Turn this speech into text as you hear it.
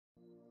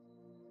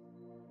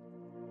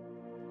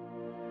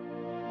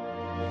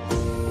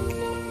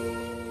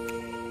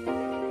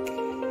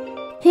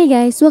Hey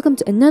guys, welcome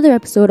to another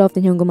episode of the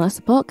Nihongo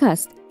Master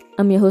podcast.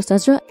 I'm your host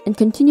Azra, and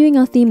continuing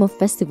our theme of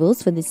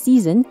festivals for this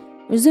season,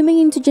 we're zooming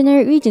into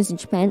generic regions in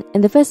Japan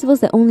and the festivals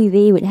that only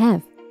they would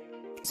have.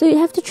 So you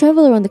have to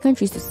travel around the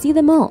countries to see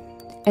them all.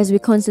 As we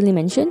constantly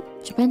mention,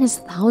 Japan has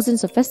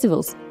thousands of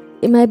festivals.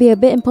 It might be a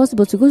bit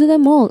impossible to go to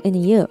them all in a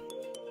year.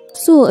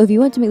 So if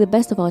you want to make the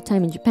best of our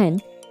time in Japan,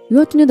 you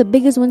ought to know the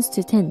biggest ones to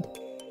attend.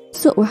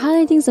 So we're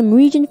highlighting some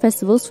region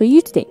festivals for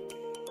you today.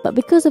 But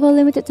because of our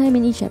limited time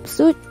in each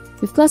episode,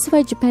 we've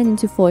classified Japan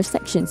into 4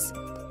 sections.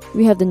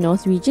 We have the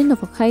north region of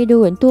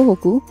Hokkaido and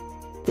Tohoku,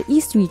 the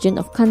east region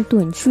of Kanto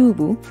and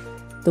Chubu,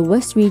 the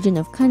west region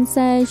of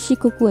Kansai,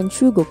 Shikoku and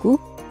Chugoku,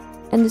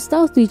 and the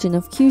south region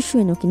of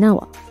Kyushu and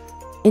Okinawa.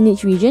 In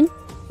each region,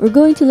 we're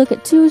going to look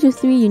at 2 to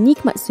 3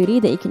 unique matsuri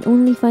that you can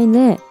only find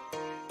there.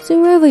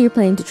 So wherever you're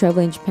planning to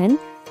travel in Japan,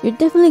 you're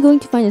definitely going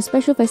to find a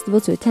special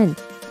festival to attend.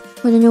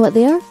 Want to know what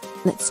they are?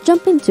 Let's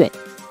jump into it!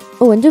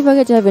 Oh, and don't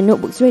forget to have your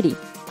notebooks ready.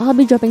 I'll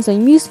be dropping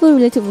some useful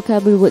related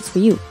vocabulary words for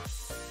you.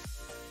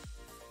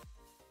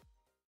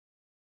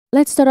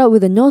 Let's start out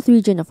with the north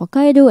region of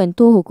Hokkaido and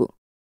Tohoku.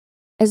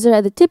 As they're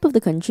at the tip of the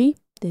country,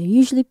 they're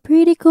usually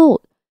pretty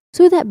cold.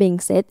 So with that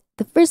being said,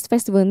 the first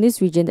festival in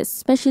this region that's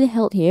specially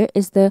held here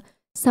is the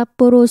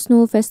Sapporo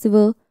Snow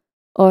Festival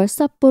or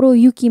Sapporo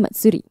Yuki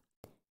Matsuri.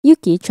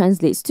 Yuki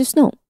translates to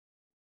snow.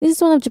 This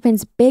is one of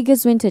Japan's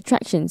biggest winter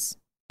attractions,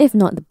 if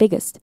not the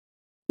biggest.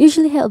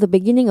 Usually held at the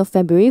beginning of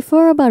February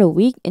for about a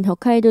week in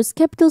Hokkaido's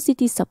capital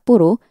city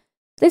Sapporo,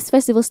 this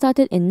festival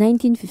started in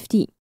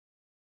 1950.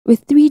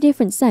 With 3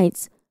 different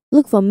sites,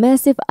 look for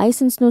massive ice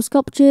and snow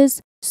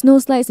sculptures, snow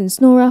slides and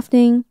snow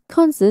rafting,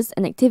 concerts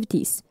and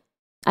activities.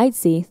 I'd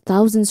say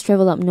thousands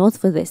travel up north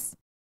for this.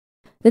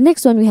 The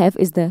next one we have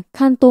is the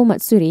Kanto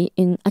Matsuri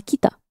in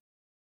Akita.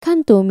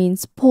 Kanto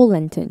means pole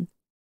lantern.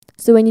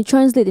 So when you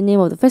translate the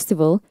name of the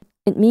festival,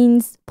 it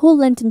means pole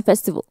lantern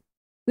festival.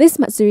 This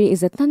matsuri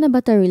is a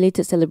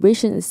Tanabata-related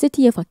celebration in the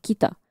city of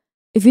Akita.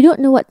 If you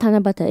don't know what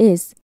Tanabata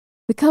is,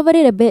 we covered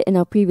it a bit in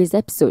our previous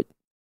episode.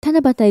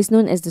 Tanabata is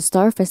known as the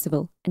Star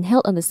Festival and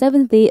held on the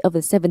 7th day of the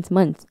 7th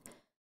month.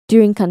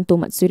 During Kanto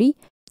Matsuri,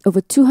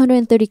 over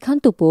 230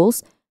 Kanto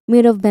poles,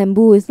 made of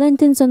bamboo with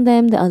lanterns on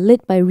them that are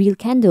lit by real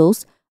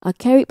candles, are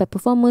carried by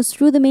performers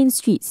through the main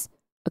streets,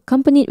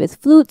 accompanied with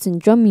flutes and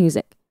drum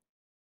music.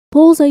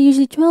 Poles are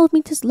usually 12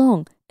 meters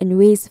long and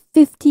weighs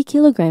 50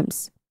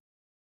 kilograms.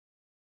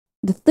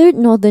 The third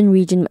northern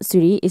region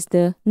matsuri is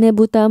the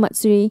Nebuta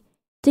Matsuri,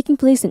 taking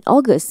place in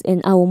August in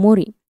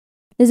Aomori.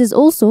 This is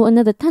also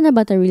another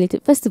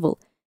Tanabata-related festival,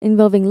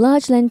 involving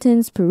large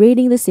lanterns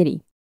parading the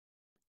city.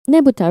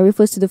 Nebuta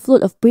refers to the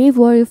float of brave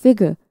warrior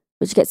figure,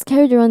 which gets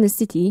carried around the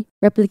city,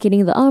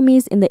 replicating the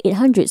armies in the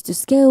 800s to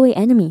scare away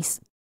enemies.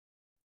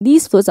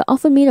 These floats are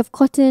often made of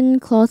cotton,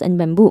 cloth and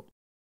bamboo.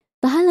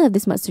 The highlight of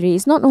this matsuri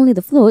is not only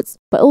the floats,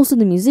 but also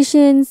the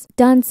musicians,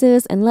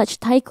 dancers and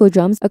large taiko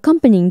drums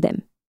accompanying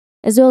them,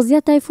 as well as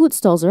yatai food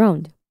stalls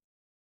around.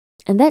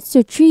 And that's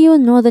your trio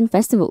northern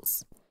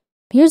festivals.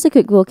 Here's a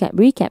quick vocab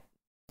recap.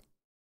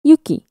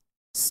 Yuki,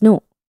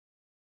 snow.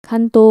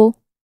 Kanto,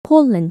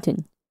 pole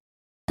lantern.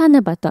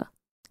 Tanabata,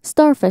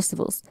 star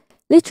festivals,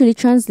 literally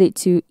translate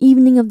to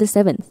evening of the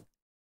 7th.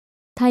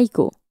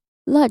 Taiko,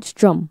 large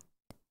drum.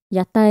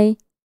 Yatai,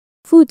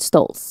 food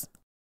stalls.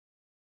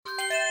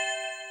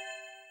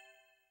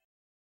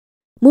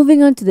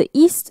 Moving on to the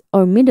east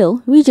or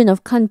middle region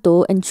of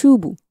Kanto and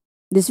Chubu.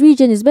 This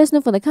region is best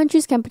known for the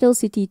country's capital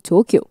city,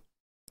 Tokyo.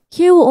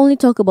 Here we'll only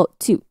talk about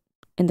 2,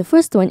 and the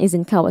first one is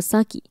in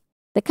Kawasaki,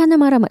 the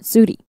Kanamara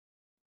Matsuri.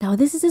 Now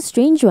this is a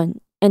strange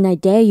one, and I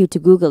dare you to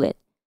Google it.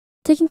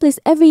 Taking place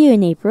every year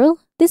in April,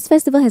 this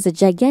festival has a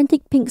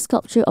gigantic pink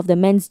sculpture of the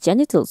men's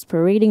genitals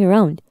parading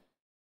around.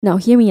 Now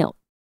hear me out.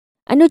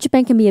 I know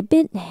Japan can be a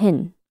bit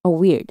hen or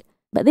weird,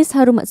 but this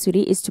Haru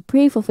Matsuri is to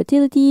pray for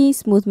fertility,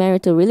 smooth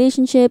marital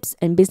relationships,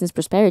 and business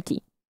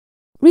prosperity.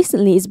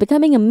 Recently, it's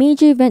becoming a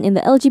major event in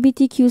the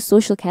LGBTQ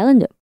social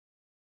calendar.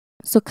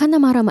 So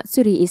Kanamara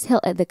Matsuri is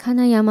held at the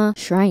Kanayama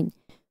Shrine,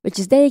 which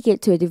is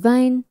dedicated to a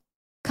divine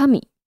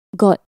kami,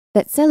 god,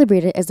 that's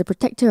celebrated as the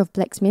protector of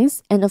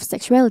blacksmiths and of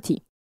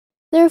sexuality.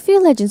 There are a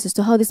few legends as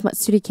to how this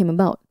Matsuri came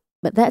about,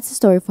 but that's a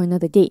story for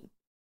another day.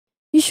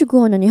 You should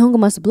go on a Nihongo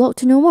Master blog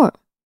to know more.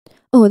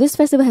 Oh, this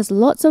festival has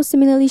lots of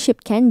similarly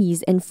shaped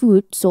candies and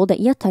food sold at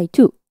yatai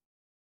too.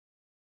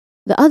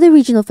 The other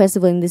regional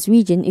festival in this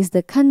region is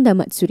the Kanda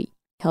Matsuri,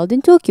 held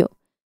in Tokyo.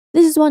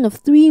 This is one of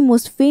 3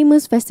 most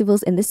famous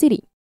festivals in the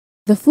city.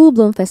 The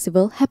full-blown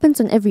festival happens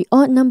on every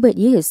odd-numbered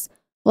years,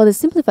 while the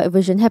simplified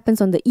version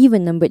happens on the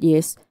even-numbered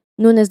years,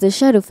 known as the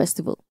Shadow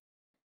Festival.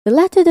 The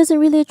latter doesn't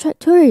really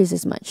attract tourists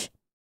as much.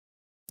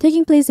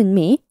 Taking place in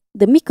May,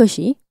 the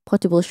Mikoshi,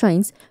 portable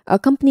shrines, are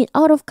accompanied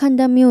out of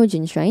Kanda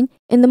Myojin Shrine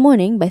in the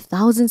morning by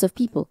thousands of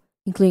people,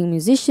 including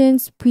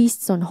musicians,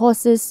 priests on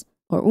horses,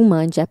 or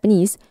uma in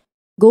Japanese,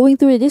 going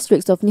through the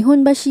districts of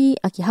Nihonbashi,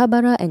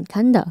 Akihabara, and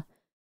Kanda.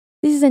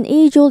 This is an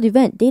age-old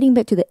event dating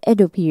back to the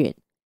Edo period.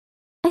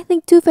 I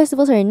think 2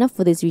 festivals are enough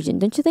for this region,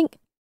 don't you think?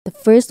 The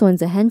first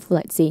one's a handful,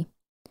 I'd say.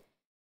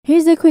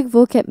 Here's a quick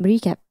vocab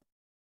recap.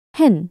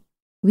 Hen,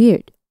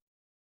 weird.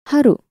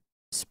 Haru,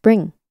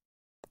 spring.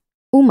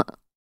 Uma,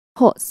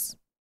 horse.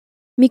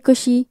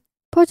 Mikoshi,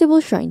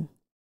 portable shrine.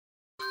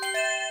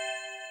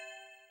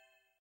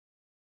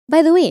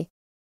 By the way,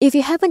 if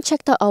you haven't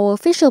checked out our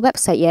official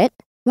website yet,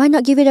 why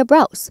not give it a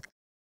browse?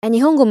 At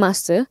Nihongo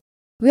Master,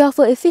 we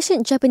offer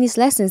efficient Japanese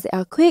lessons that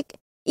are quick,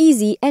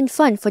 easy, and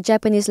fun for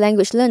Japanese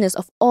language learners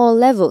of all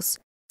levels,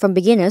 from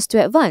beginners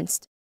to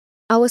advanced.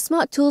 Our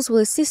smart tools will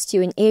assist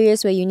you in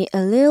areas where you need a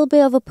little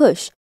bit of a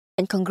push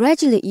and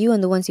congratulate you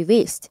on the ones you've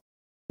aced.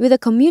 With a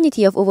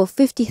community of over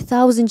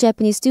 50,000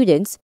 Japanese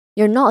students,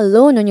 you're not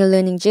alone on your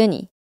learning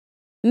journey.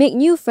 Make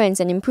new friends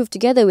and improve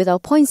together with our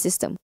point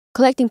system,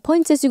 collecting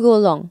points as you go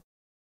along.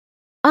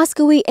 Ask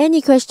away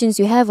any questions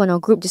you have on our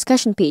group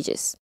discussion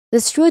pages.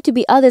 There's sure to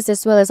be others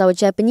as well as our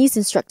Japanese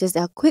instructors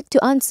that are quick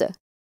to answer.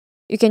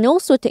 You can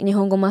also take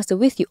Nihongo Master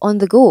with you on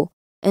the go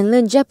and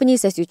learn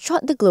Japanese as you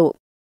trot the globe.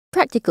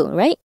 Practical,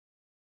 right?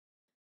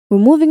 We're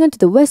moving on to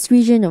the west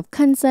region of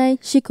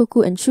Kansai,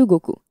 Shikoku, and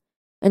Chugoku.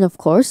 And of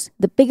course,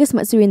 the biggest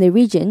Matsuri in the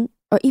region,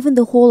 or even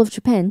the whole of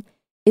Japan,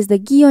 is the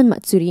Gion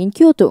Matsuri in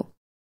Kyoto,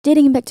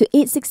 dating back to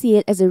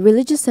 868 as a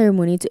religious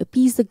ceremony to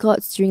appease the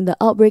gods during the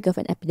outbreak of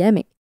an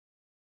epidemic.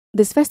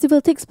 This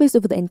festival takes place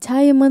over the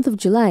entire month of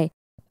July,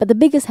 but the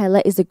biggest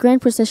highlight is the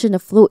grand procession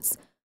of floats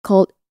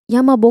called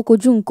Yamaboko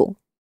Junko.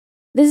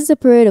 This is a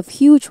parade of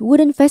huge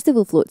wooden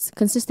festival floats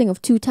consisting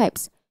of two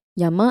types,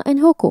 Yama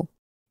and Hoko.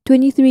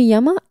 23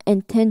 Yama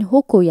and 10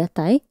 Hoko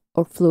yatai,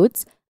 or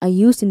floats, are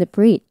used in the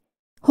parade.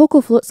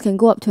 Hoko floats can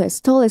go up to as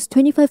tall as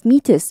 25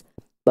 meters,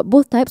 but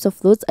both types of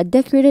floats are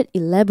decorated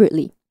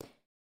elaborately.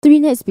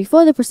 3 nights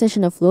before the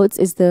procession of floats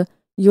is the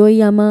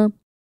Yoiyama,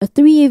 a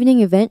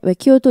 3-evening event where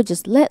Kyoto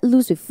just let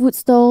loose with food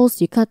stalls,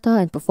 yukata,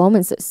 and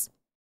performances.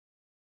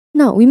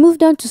 Now, we move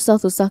down to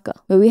South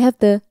Osaka, where we have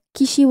the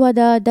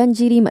Kishiwada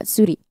Danjiri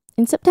Matsuri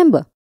in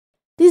September.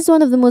 This is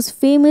one of the most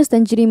famous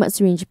Danjiri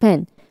Matsuri in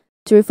Japan,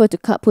 to refer to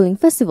carpooling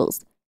festivals,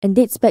 and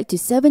dates back to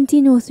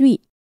 1703.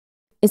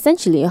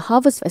 Essentially a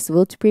harvest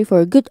festival to pray for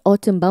a good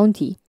autumn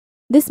bounty.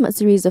 This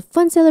Matsuri is a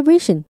fun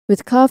celebration,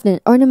 with carved and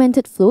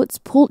ornamented floats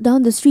pulled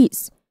down the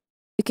streets.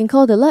 You can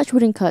call the large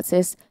wooden carts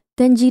as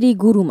Danjiri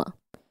Guruma.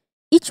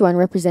 Each one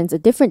represents a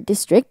different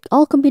district,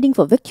 all competing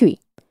for victory.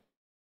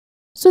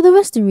 So the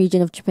western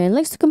region of Japan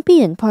likes to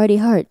compete and party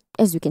hard,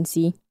 as you can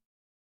see.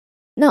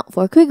 Now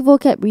for a quick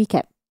vocab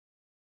recap.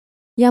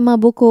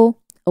 Yamaboko,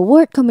 a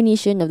word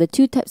combination of the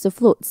two types of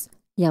floats,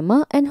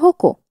 Yama and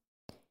Hoko.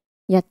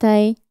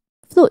 Yatai,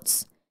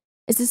 floats.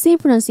 It's the same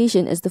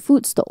pronunciation as the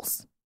food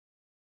stalls.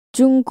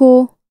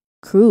 Junko,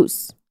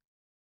 cruise.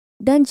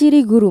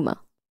 Danjiri Guruma,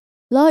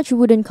 large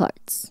wooden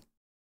carts.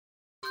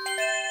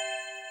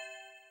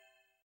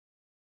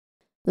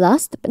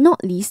 Last but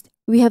not least,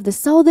 we have the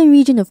southern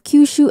region of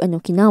Kyushu and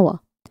Okinawa.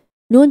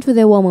 Known for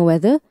their warmer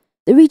weather,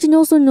 the region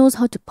also knows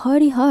how to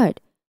party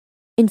hard.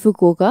 In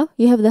Fukuoka,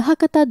 you have the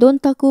Hakata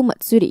Dontaku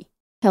Matsuri,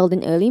 held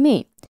in early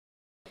May.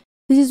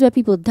 This is where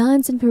people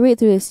dance and parade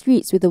through the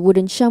streets with a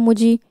wooden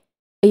shamoji,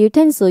 a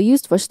utensil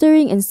used for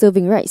stirring and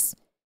serving rice.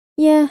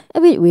 Yeah, a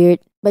bit weird,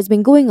 but it's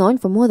been going on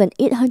for more than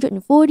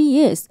 840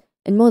 years,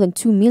 and more than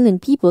 2 million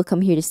people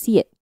come here to see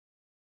it.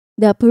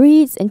 There are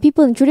parades and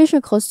people in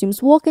traditional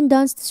costumes walk and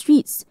dance the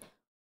streets.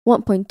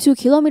 1.2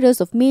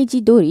 kilometers of Meiji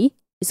Dori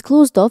is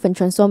closed off and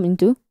transformed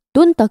into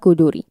Dontaku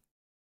Dori.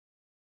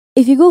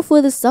 If you go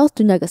further south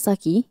to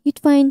Nagasaki, you'd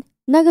find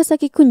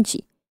Nagasaki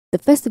Kunchi, the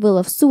festival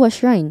of Suwa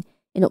Shrine,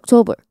 in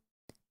October.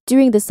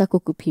 During the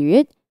Sakoku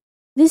period,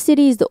 this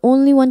city is the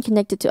only one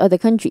connected to other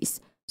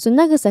countries, so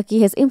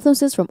Nagasaki has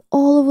influences from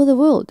all over the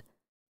world.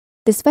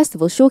 This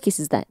festival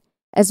showcases that,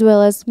 as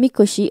well as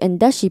Mikoshi and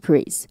Dashi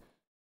parades.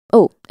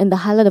 Oh, and the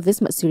highlight of this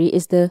Matsuri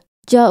is the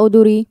Ja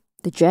Odori,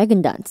 the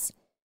dragon dance.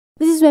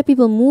 This is where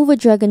people move a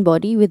dragon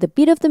body with the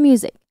beat of the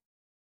music.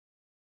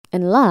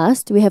 And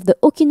last, we have the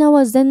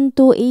Okinawa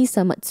Zento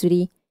Eisa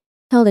Matsuri,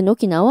 held in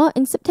Okinawa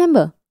in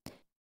September.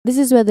 This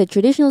is where the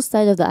traditional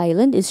side of the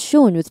island is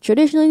shown with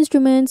traditional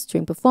instruments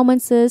during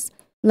performances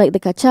like the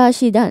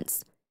Kachashi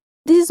dance.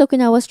 This is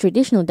Okinawa's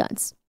traditional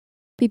dance.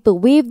 People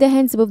wave their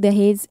hands above their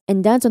heads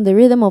and dance on the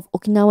rhythm of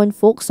Okinawan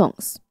folk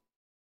songs.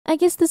 I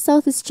guess the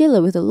south is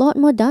chiller with a lot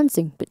more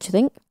dancing, don't you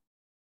think?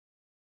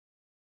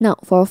 Now,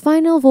 for our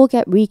final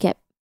vocab recap.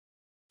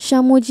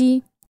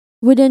 Shamoji,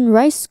 wooden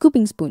rice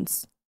scooping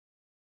spoons.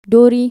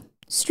 Dori,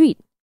 street.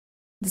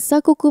 The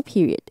Sakoku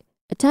period,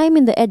 a time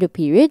in the Edo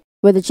period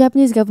where the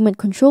Japanese government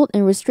controlled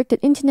and restricted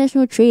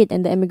international trade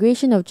and the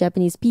emigration of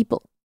Japanese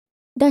people.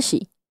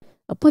 Dashi,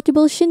 a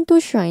portable Shinto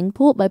shrine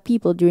pulled by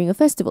people during a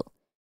festival.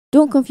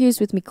 Don't confuse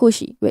with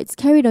Mikoshi, where it's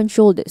carried on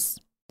shoulders.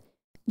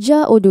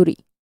 Ja Odori,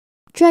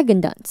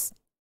 dragon dance.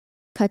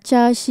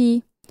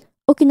 Kachashi,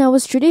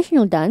 Okinawa's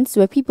traditional dance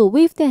where people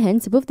wave their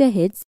hands above their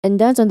heads and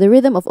dance on the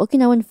rhythm of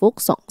Okinawan folk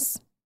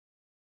songs.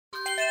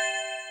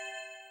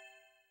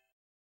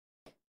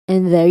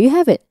 And there you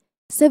have it,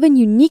 7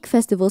 unique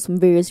festivals from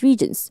various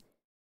regions.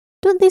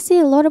 Don't they say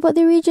a lot about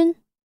their region?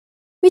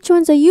 Which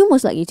ones are you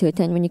most likely to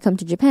attend when you come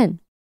to Japan?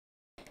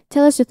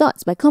 Tell us your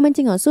thoughts by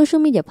commenting on social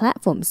media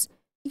platforms.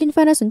 You can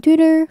find us on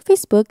Twitter,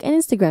 Facebook, and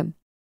Instagram.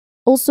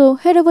 Also,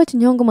 head over to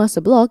Nihongo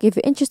Master blog if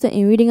you're interested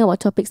in reading about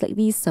topics like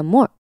these some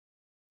more.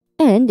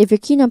 And if you're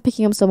keen on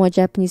picking up some more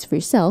Japanese for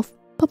yourself,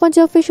 pop onto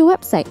our official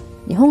website,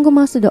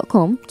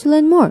 nihongomaster.com, to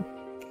learn more.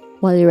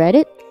 While you're at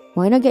it,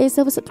 why not get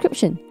yourself a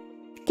subscription?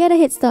 Get a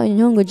head start on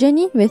your Nihongo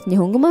journey with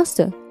Nihongo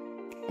Master.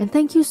 And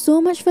thank you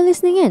so much for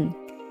listening in.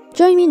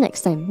 Join me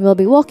next time. We'll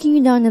be walking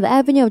you down the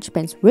avenue of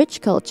Japan's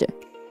rich culture.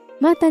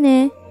 Mata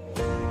ne!